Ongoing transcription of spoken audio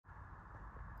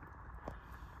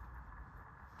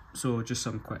So just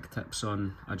some quick tips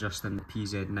on adjusting the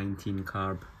PZ19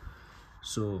 carb.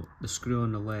 So the screw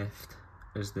on the left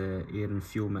is the air and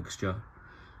fuel mixture,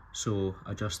 so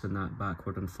adjusting that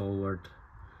backward and forward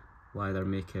will either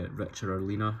make it richer or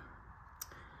leaner.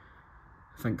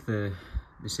 I think they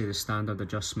say the standard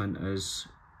adjustment is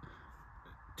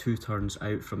 2 turns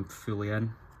out from fully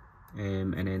in,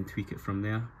 and then tweak it from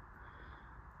there.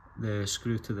 The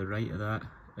screw to the right of that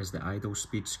is the idle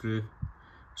speed screw,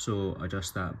 so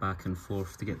adjust that back and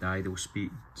forth to get the idle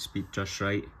speed just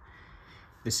right.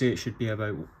 They say it should be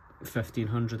about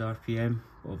 1500 RPM,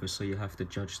 but obviously you have to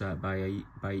judge that by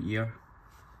ear.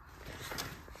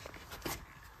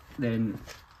 Then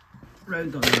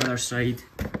round on the other side,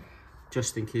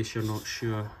 just in case you're not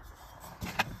sure.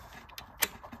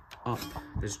 Up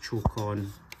is choke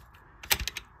on,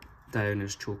 down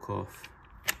is choke off.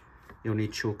 You'll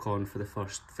need choke on for the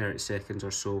first 30 seconds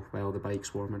or so while the bike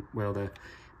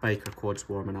or quad's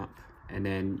warming up, and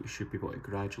then you should be able to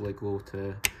gradually go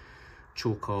to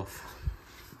choke off.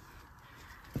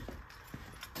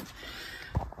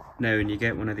 Now when you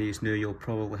get one of these new, you'll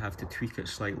probably have to tweak it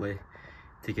slightly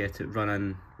to get it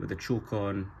running with the choke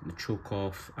on, the choke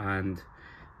off, and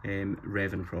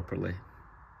revving properly.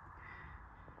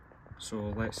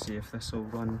 So let's see if this will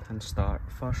run and start.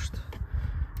 First,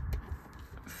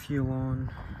 fuel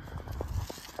on.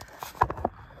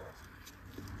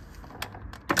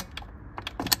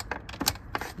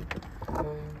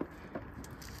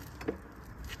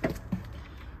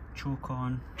 Choke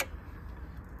on.